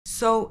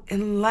So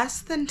in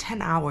less than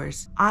 10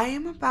 hours, I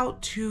am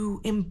about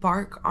to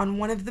embark on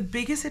one of the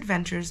biggest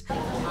adventures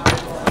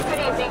that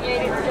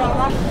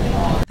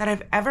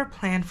I've ever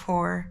planned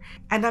for,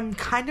 and I'm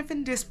kind of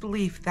in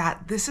disbelief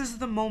that this is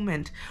the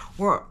moment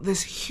where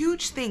this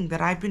huge thing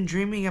that I've been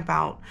dreaming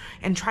about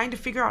and trying to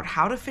figure out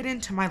how to fit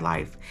into my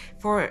life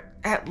for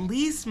at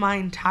least my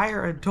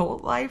entire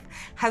adult life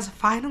has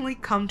finally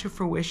come to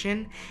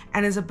fruition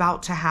and is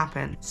about to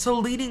happen. So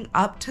leading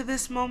up to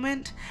this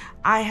moment,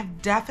 I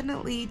have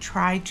definitely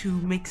tried to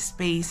make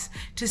space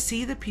to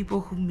see the people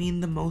who mean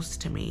the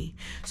most to me.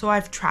 So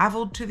I've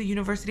traveled to the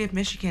University of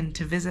Michigan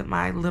to visit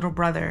my little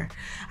brother.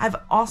 I've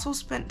also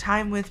spent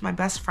time with my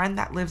best friend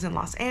that lives in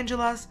Los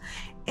Angeles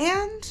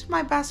and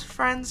my best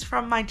friends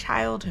from my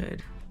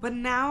childhood. But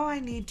now I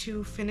need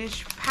to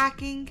finish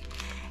packing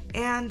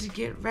and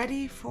get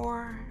ready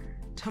for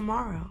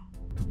tomorrow.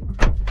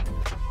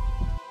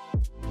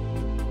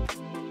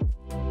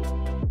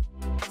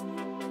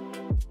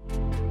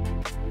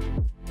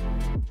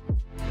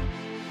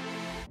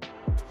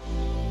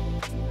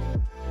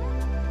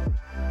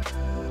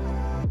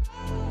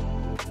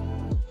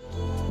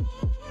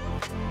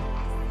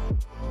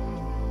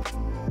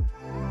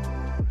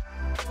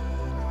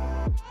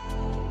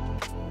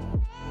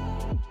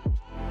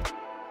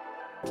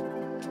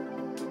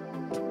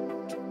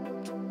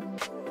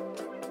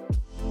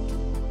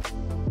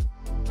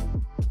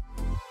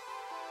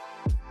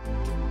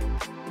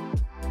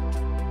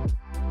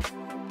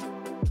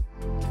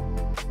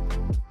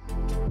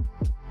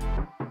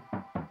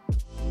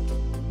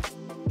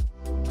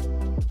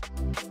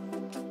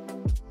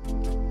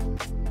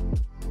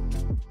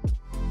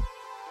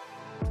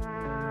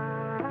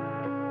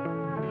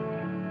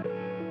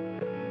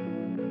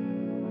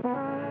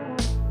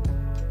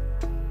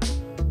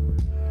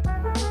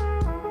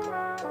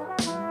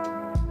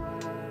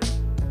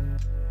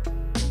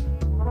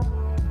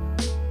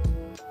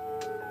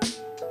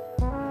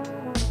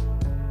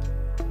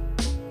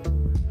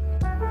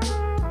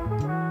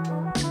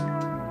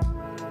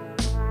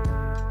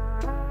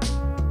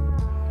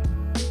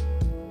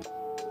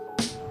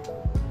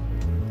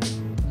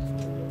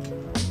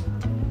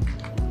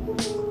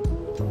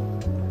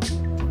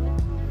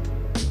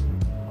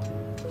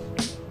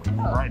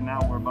 Right now,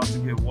 we're about to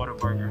get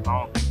Whataburger. I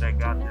don't think they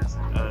got this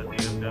at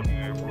DFW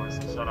Airport,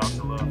 so shout out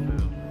to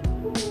Lovefield.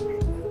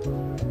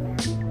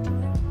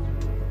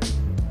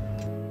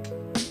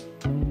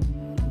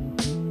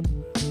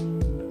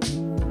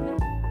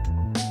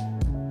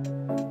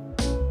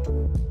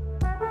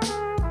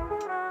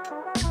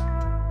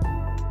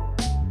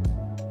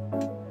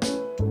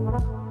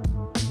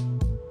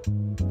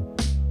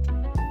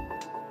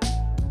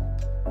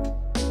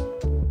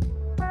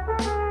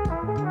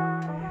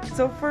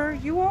 So for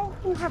you all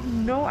who have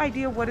no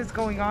idea what is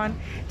going on,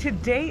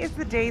 today is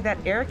the day that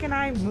Eric and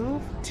I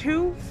move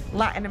to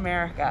Latin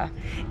America.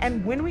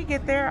 And when we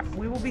get there,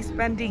 we will be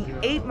spending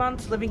 8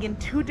 months living in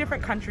 2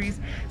 different countries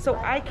so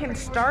I can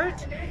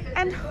start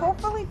and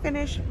hopefully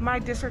finish my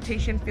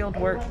dissertation field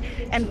work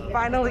and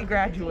finally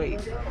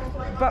graduate.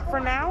 But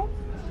for now,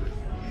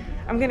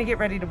 I'm gonna get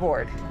ready to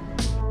board.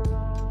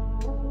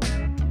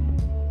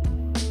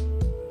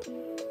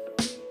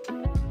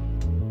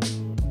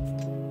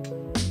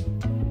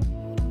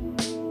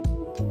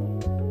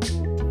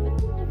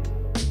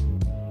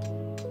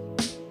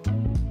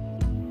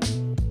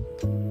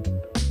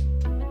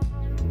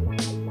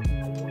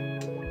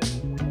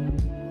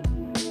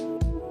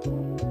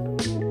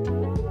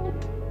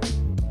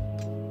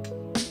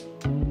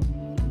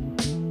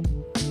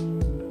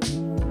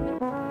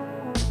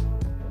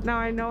 Now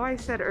I know I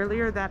said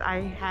earlier that I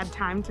had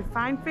time to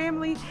find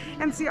family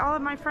and see all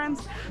of my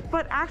friends,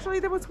 but actually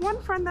there was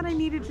one friend that I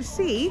needed to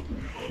see,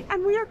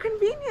 and we are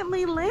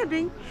conveniently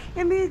landing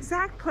in the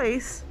exact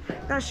place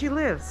that she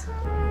lives.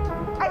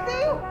 I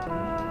do!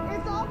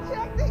 It's all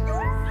checked in.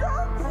 You're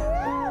so cute!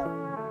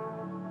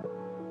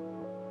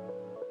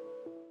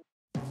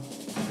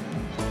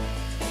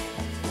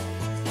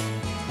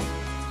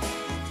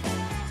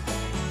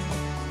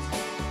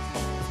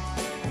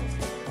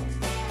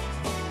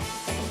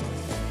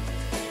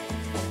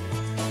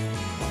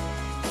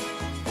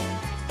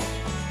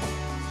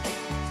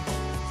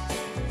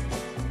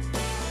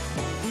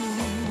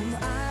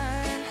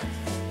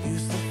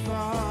 Used to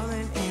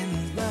falling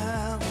in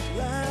love with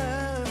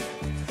love,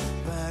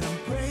 but I'm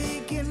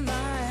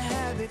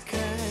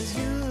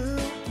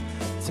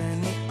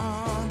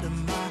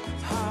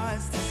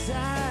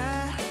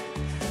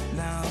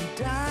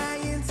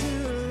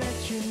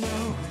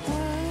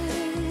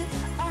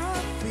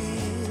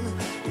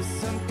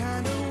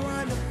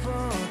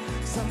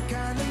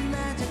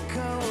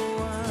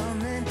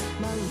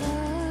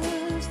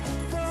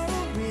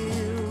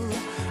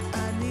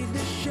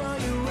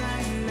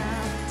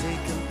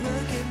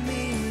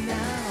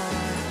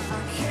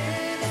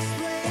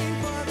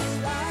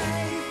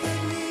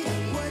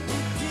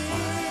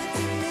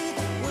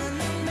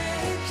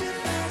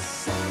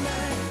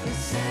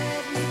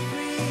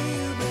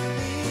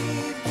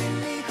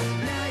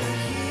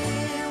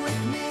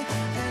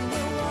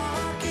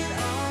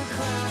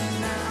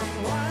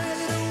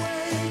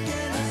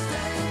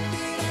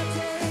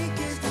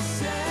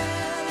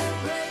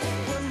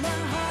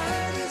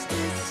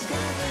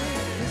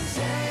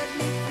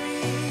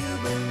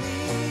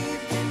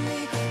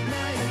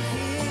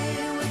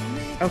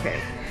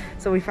Okay,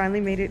 so we finally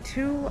made it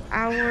to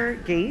our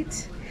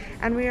gate,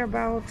 and we are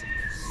about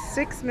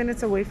 6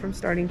 minutes away from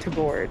starting to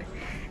board.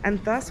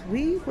 And thus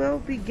we will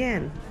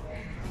begin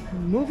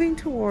moving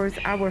towards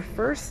our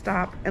first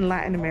stop in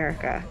Latin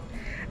America,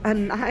 a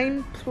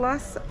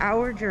 9+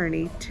 hour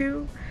journey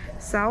to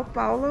Sao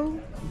Paulo,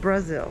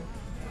 Brazil.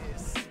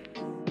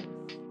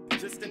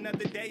 Just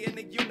another day in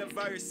the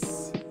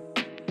universe.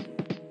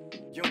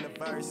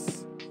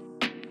 Universe.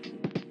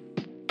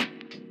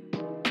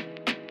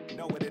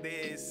 Know what it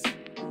is.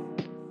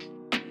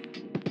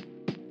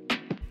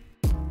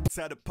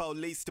 Tell the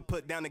police to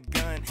put down a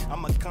gun.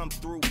 I'ma come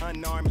through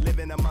unarmed,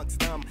 living amongst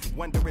them.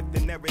 Wonder if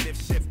the narrative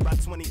shift by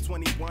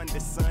 2021. The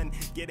sun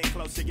getting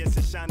closer, yes,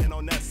 it's shining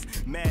on us.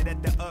 Mad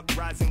at the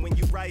uprising when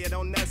you riot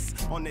on us.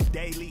 On the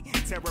daily,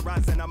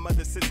 terrorizing our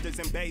mothers, sisters,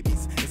 and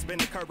babies. It's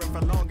been occurring for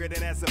longer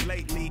than as of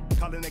lately.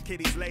 Calling the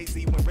kiddies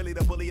lazy when really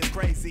the bully is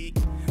crazy.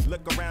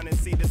 Look around and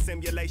see the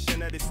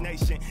simulation of this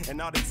nation.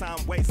 And all the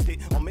time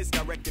wasted on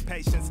misdirected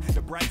patients.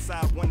 The bright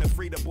side wanna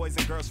free the boys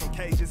and girls from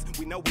cages.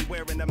 We know we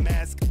wearing a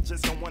mask,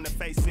 just don't wanna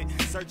face it.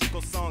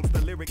 Surgical songs,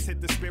 the lyrics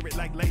hit the spirit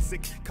like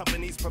LASIK.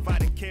 Companies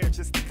providing care,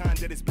 just the kind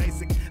that is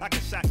basic. I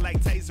can shock like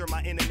taser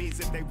my enemies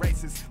if they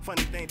racist.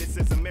 Funny thing, this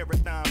is a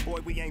marathon, boy,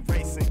 we ain't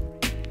racing.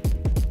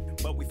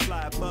 But we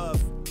fly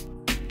above.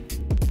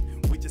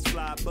 We just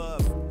fly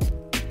above.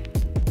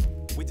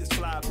 We just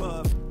fly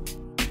above.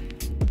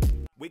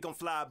 We gon'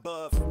 fly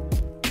above.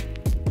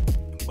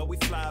 But we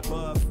fly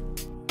above.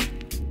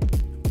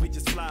 We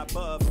just fly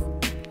above.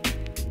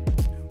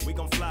 We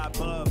gon' fly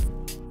above.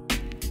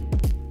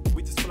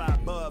 We just fly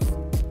above.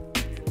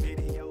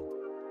 Video.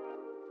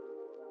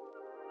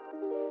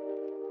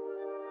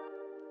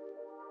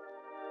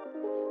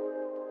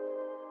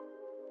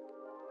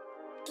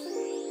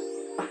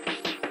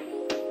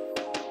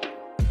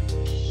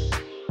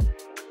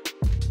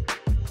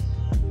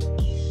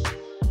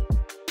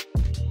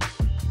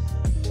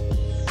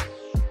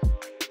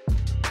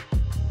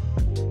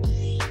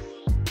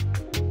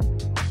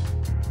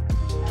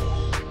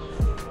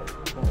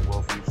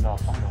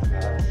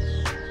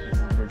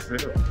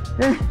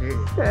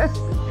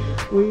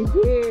 We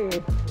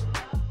here.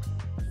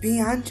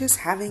 Beyond just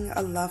having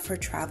a love for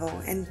travel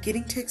and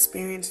getting to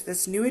experience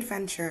this new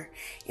adventure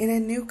in a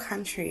new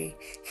country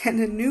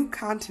and a new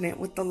continent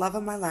with the love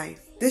of my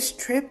life, this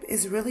trip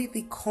is really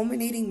the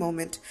culminating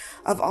moment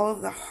of all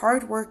of the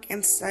hard work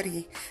and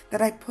study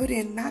that I put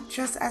in, not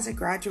just as a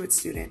graduate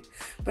student,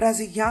 but as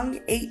a young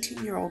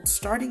 18-year-old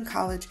starting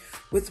college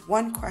with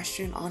one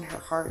question on her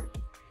heart.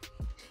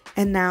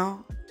 And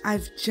now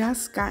I've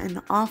just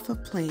gotten off a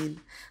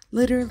plane,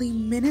 literally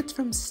minutes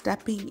from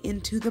stepping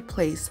into the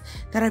place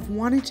that I've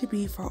wanted to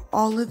be for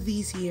all of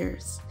these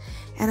years,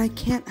 and I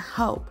can't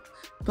help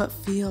but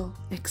feel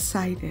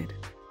excited.